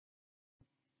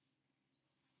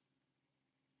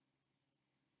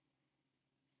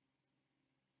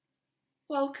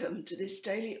Welcome to this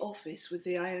daily office with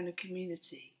the Iona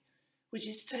Community, which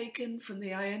is taken from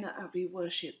the Iona Abbey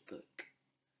Worship Book.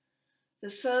 The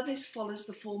service follows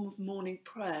the form of morning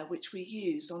prayer which we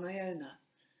use on Iona,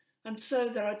 and so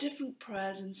there are different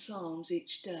prayers and psalms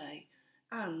each day,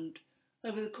 and,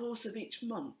 over the course of each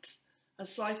month, a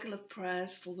cycle of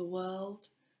prayers for the world,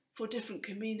 for different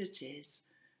communities,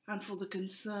 and for the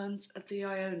concerns of the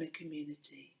Iona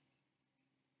community.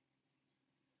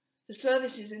 The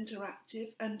service is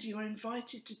interactive and you are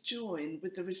invited to join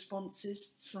with the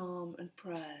responses, psalm and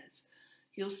prayers.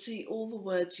 You'll see all the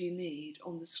words you need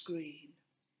on the screen.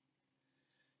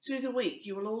 Through the week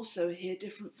you will also hear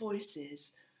different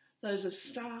voices, those of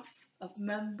staff, of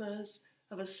members,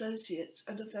 of associates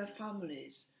and of their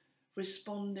families,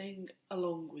 responding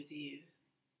along with you.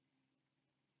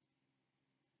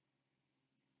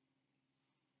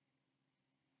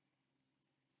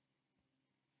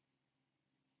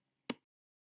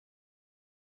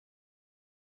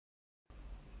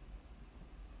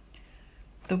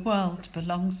 The world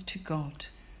belongs to God.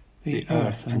 The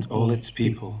earth and all its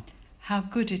people. How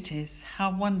good it is, how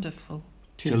wonderful.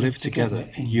 To live together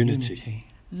in unity.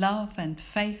 Love and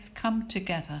faith come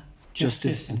together.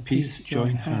 Justice and peace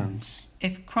join hands.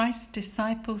 If Christ's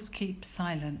disciples keep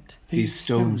silent, these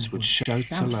stones would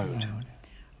shout aloud.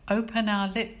 Open our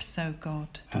lips, O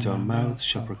God, and our mouths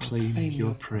shall proclaim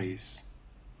your praise.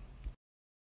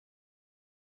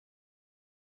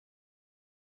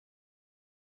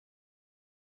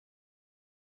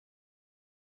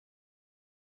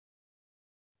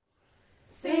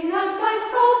 Sing out, my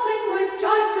soul, sing with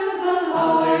joy to the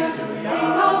Lord. Alleluia.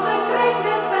 Sing of the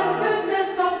greatness and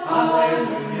goodness of God.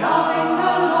 Alleluia. Loving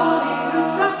the lowly who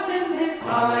trust in his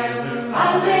word.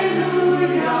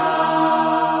 Alleluia.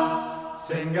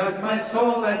 Sing out, my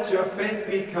soul, let your faith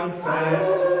be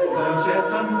confessed. Those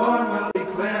yet unborn will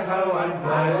declare how I'm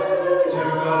blessed. To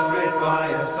God's great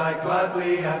bias I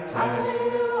gladly attest.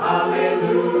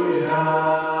 Alleluia.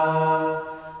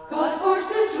 God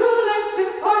forces rulers to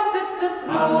forfeit the throne.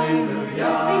 Alleluia.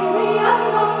 Lifting the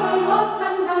unloved, the lost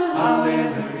and alone.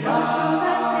 Alleluia. Portions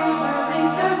and favor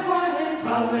reserved for his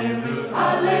own.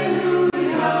 Alleluia.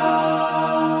 Alleluia.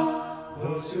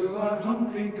 Those who are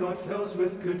hungry God fills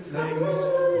with good things.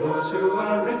 Those who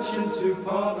are rich into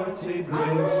poverty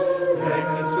brings.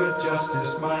 Pregnant with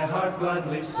justice my heart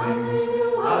gladly sings.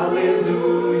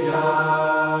 Alleluia.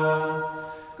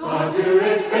 God who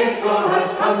is faithful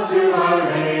has come to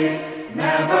our aid,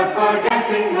 never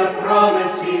forgetting the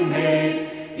promise he made.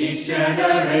 Each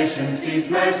generation sees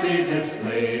mercy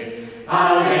displayed.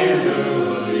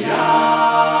 Alleluia.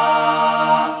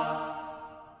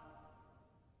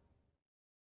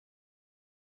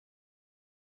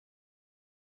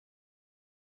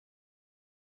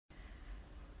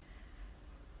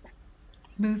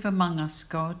 Move among us,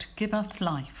 God, give us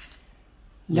life.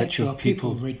 Let your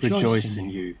people rejoice in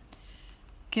you.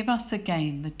 Give us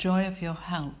again the joy of your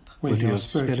help. With your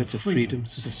spirit of freedom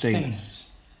sustain us.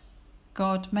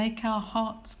 God, make our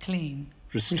hearts clean.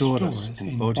 Restore us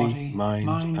in body,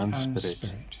 mind and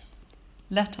spirit.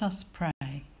 Let us pray.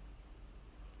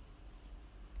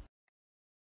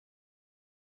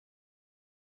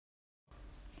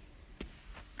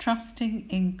 Trusting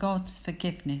in God's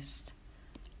forgiveness,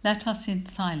 let us in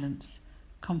silence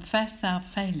confess our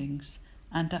failings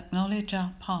and acknowledge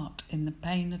our part in the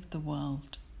pain of the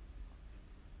world.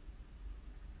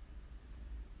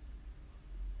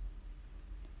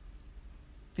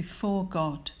 Before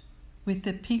God, with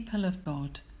the people of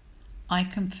God, I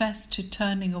confess to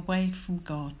turning away from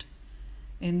God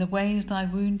in the ways I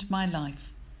wound my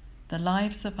life, the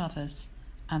lives of others,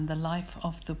 and the life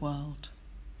of the world.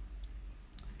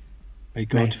 May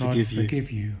God forgive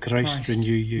you, Christ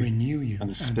renew you, and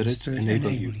the Spirit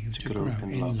enable you to grow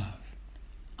in love.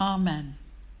 Amen.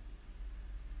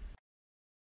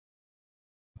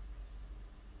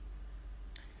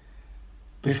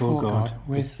 Before God,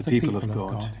 with the people of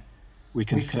God, we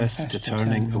confess to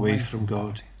turning away from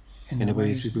God in the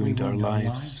ways we wound our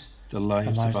lives, the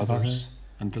lives of others,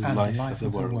 and the life of the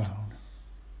world.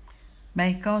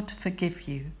 May God forgive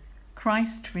you,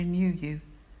 Christ renew you,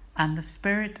 and the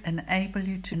Spirit enable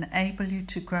you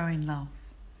to grow in love.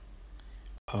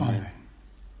 Amen.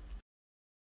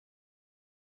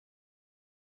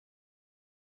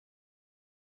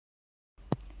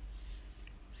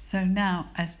 So now,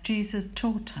 as Jesus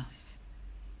taught us,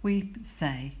 we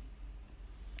say,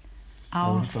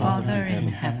 Our Father in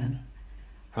heaven,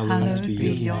 hallowed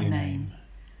be your name.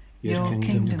 Your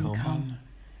kingdom come,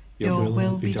 your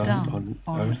will be done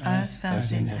on earth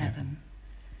as in heaven.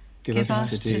 Give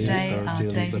us today our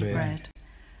daily bread,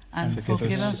 and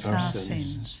forgive us our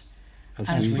sins,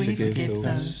 as we forgive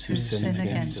those who sin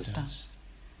against us.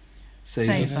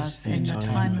 Save us in the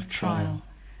time of trial,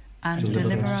 and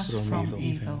deliver us from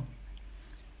evil.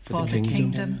 For the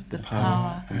kingdom, the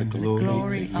power, and the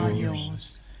glory are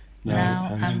yours,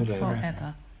 now and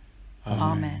forever.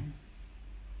 Amen.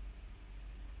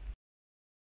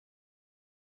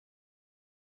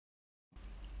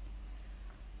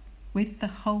 With the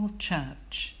whole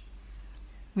Church,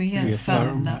 we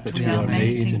affirm that we are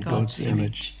made in God's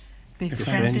image,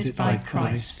 befriended by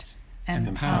Christ,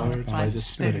 empowered by the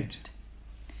Spirit.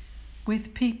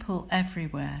 With people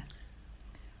everywhere,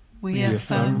 we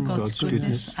affirm God's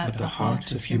goodness at the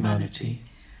heart of humanity,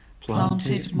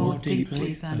 planted more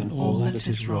deeply than all that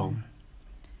is wrong.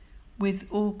 With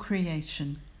all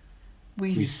creation,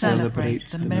 we celebrate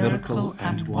the miracle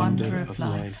and wonder of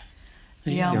life,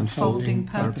 the unfolding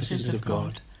purposes of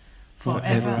God,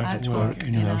 forever at work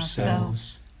in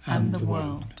ourselves and the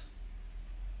world.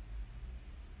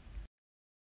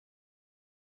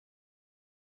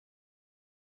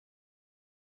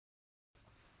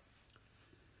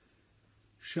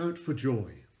 Shout for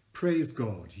joy, praise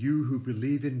God, you who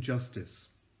believe in justice.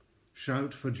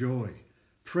 Shout for joy,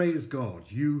 praise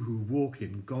God, you who walk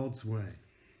in God's way.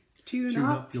 Tune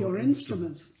up your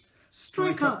instruments,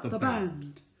 strike up the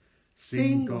band.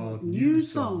 Sing God new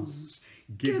songs,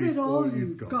 give it all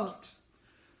you've got.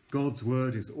 God's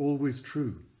word is always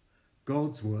true.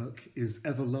 God's work is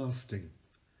everlasting.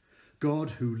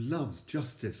 God, who loves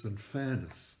justice and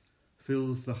fairness,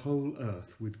 fills the whole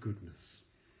earth with goodness.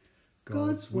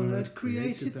 God's word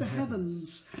created the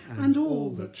heavens and all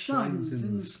that shines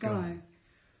in the sky.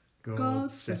 God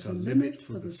set a limit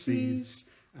for the seas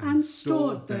and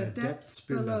stored their depths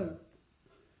below.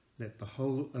 Let the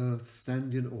whole earth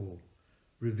stand in awe,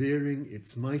 revering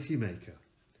its mighty maker.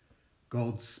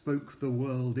 God spoke the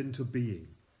world into being.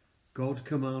 God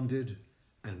commanded,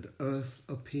 and earth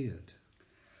appeared.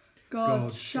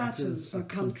 God shatters a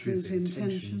country's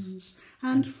intentions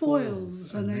and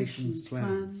foils a nation's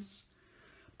plans.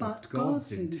 But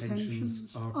God's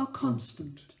intentions are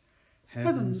constant.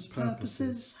 Heaven's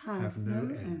purposes have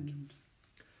no end.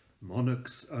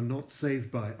 Monarchs are not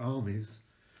saved by armies,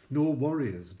 nor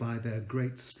warriors by their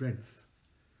great strength.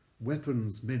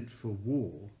 Weapons meant for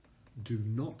war do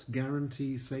not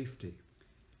guarantee safety.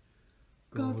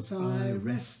 God's eye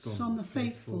rests on the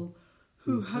faithful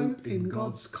who hope in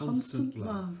God's constant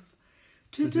love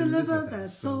to deliver their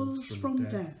souls from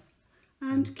death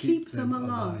and keep them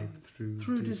alive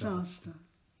through disaster.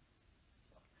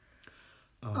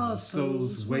 Our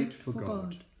souls wait for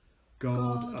God,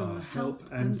 God our help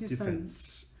and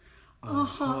defence. Our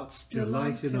hearts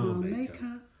delight in our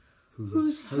Maker,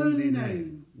 whose holy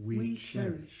name we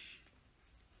cherish.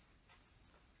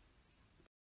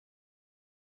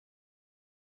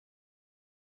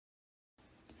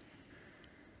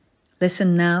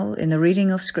 Listen now in the reading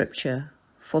of Scripture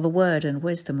for the word and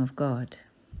wisdom of God.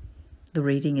 The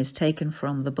reading is taken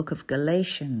from the book of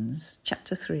Galatians,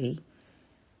 chapter 3,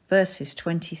 verses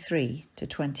 23 to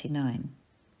 29.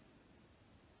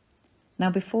 Now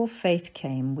before faith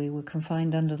came, we were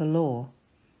confined under the law,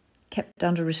 kept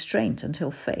under restraint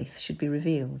until faith should be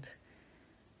revealed,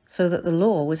 so that the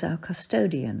law was our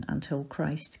custodian until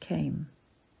Christ came,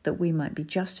 that we might be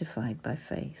justified by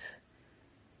faith.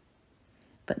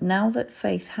 But now that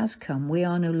faith has come, we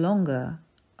are no longer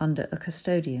under a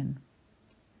custodian.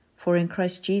 For in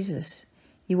Christ Jesus,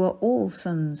 you are all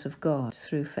sons of God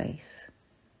through faith.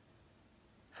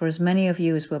 For as many of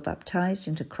you as were baptized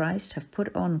into Christ have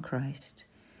put on Christ.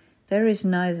 There is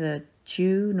neither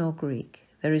Jew nor Greek,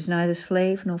 there is neither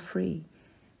slave nor free,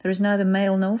 there is neither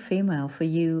male nor female, for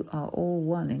you are all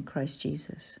one in Christ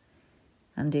Jesus.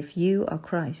 And if you are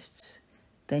Christ's,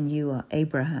 then you are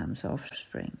Abraham's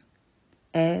offspring,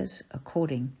 heirs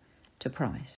according to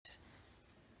promise.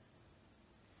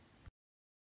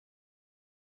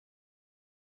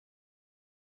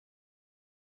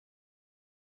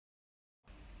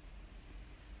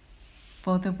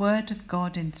 For the word of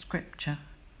God in Scripture,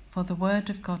 for the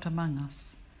word of God among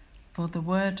us, for the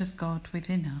word of God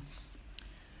within us.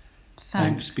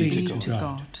 Thanks be to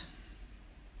God.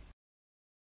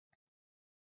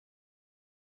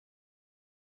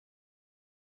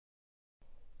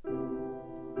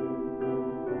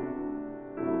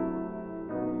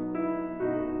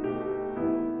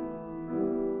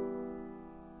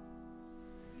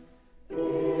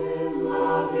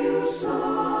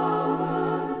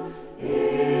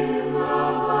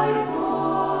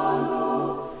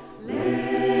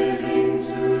 Living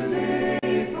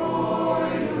today for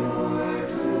your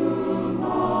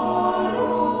tomorrow.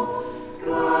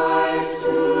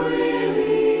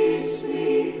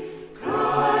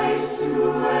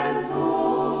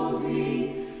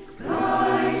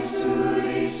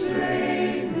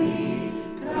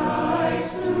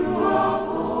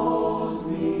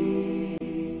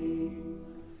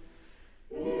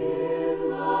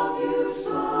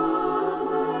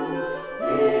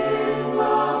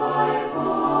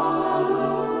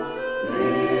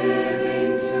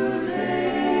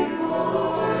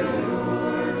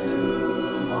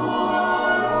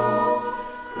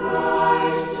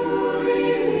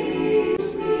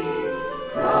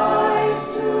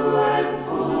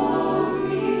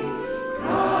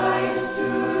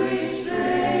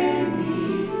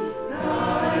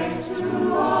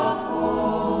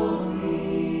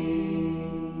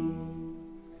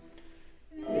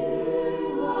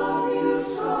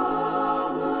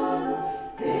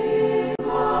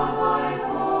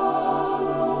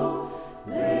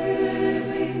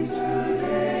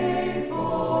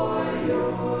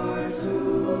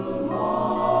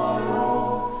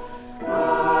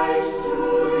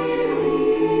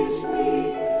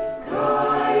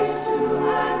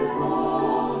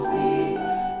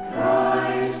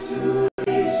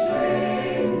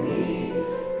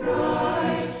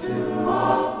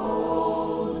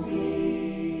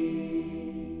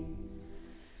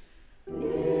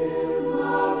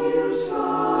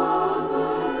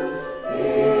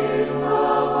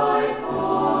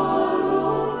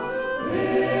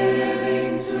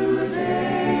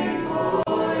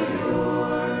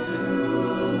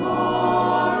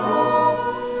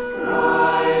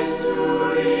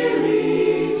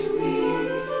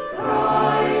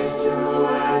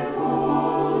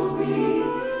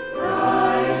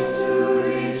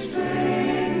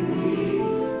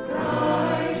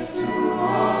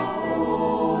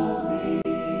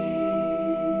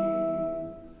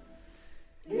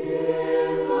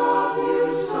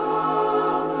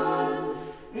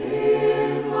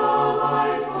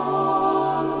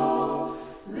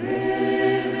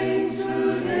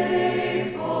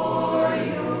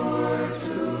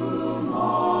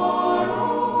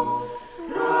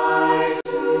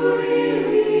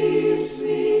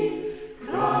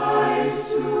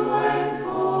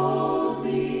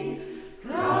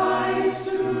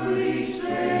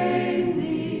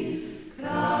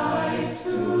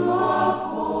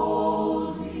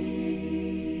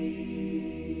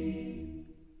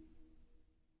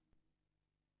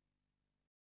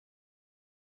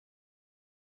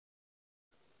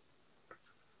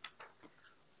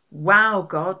 Wow,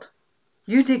 God,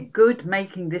 you did good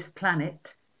making this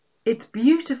planet. It's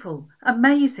beautiful,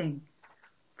 amazing.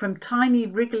 From tiny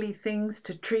wriggly things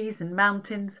to trees and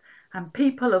mountains and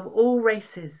people of all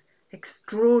races,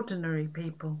 extraordinary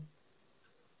people.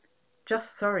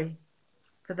 Just sorry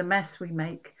for the mess we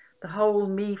make, the whole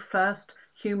me first,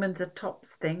 humans are tops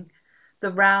thing,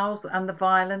 the rows and the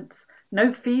violence,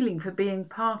 no feeling for being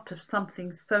part of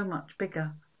something so much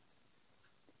bigger.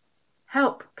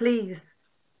 Help, please.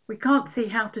 We can't see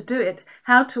how to do it,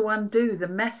 how to undo the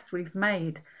mess we've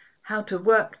made, how to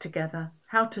work together,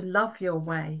 how to love your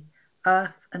way,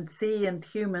 earth and sea and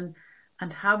human,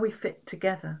 and how we fit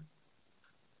together.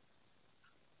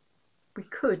 We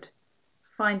could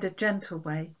find a gentle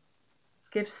way,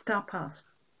 give step up,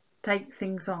 take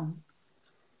things on,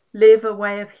 live a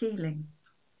way of healing.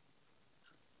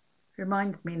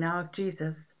 Reminds me now of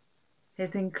Jesus,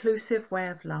 his inclusive way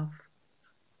of love.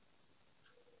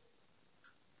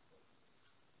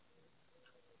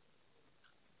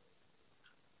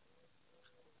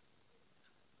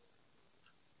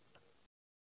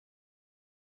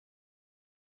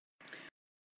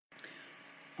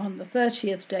 On the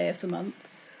 30th day of the month,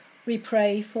 we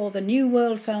pray for the New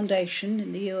World Foundation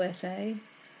in the USA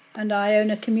and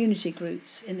Iona Community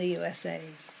groups in the USA.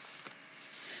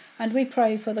 And we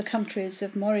pray for the countries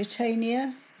of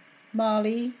Mauritania,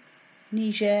 Mali,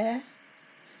 Niger,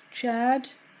 Chad,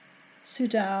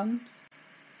 Sudan,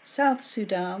 South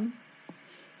Sudan,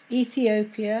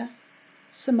 Ethiopia,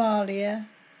 Somalia,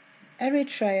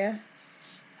 Eritrea,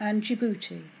 and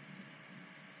Djibouti.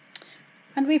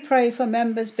 And we pray for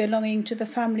members belonging to the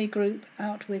family group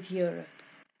Out with Europe.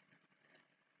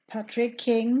 Patrick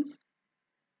King,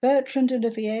 Bertrand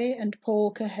Olivier and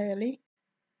Paul Cahaley,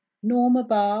 Norma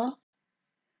Barr,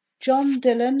 John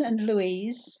Dillon and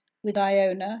Louise with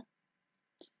Iona,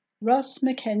 Russ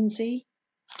Mackenzie,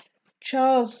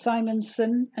 Charles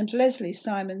Simonson and Leslie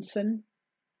Simonson,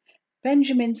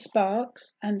 Benjamin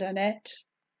Sparks and Annette,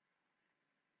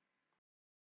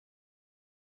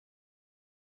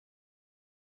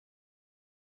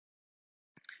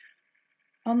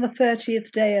 on the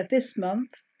 30th day of this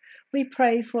month, we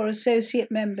pray for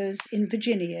associate members in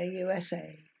Virginia,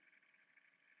 USA.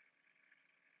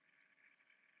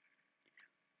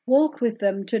 Walk with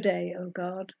them today, O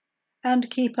God, and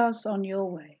keep us on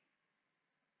your way.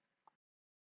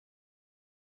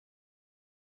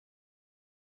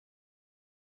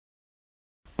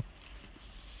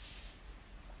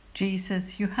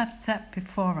 Jesus, you have set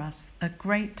before us a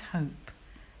great hope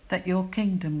that your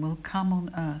kingdom will come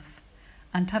on earth,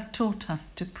 and have taught us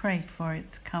to pray for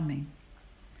its coming.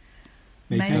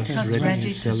 Make us ready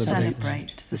to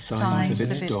celebrate the signs of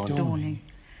its dawning,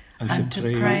 and to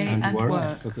pray and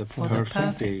work for the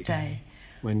perfect day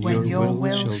when your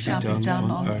will shall be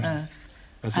done on earth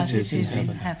as it is in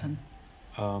heaven.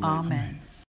 Amen.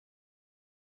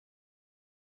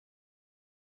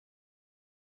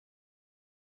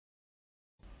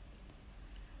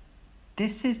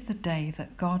 This is the day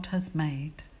that God has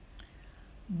made.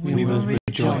 We will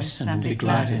rejoice and be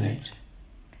glad in it.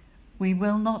 We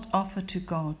will not offer to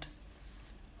God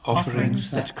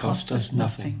offerings that cost us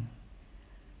nothing.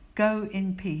 Go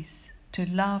in peace to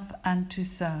love and to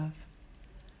serve.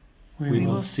 We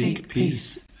will seek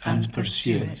peace and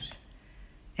pursue it.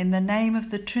 In the name of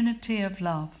the Trinity of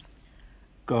love,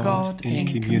 God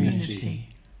in community,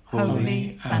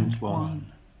 holy and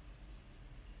one.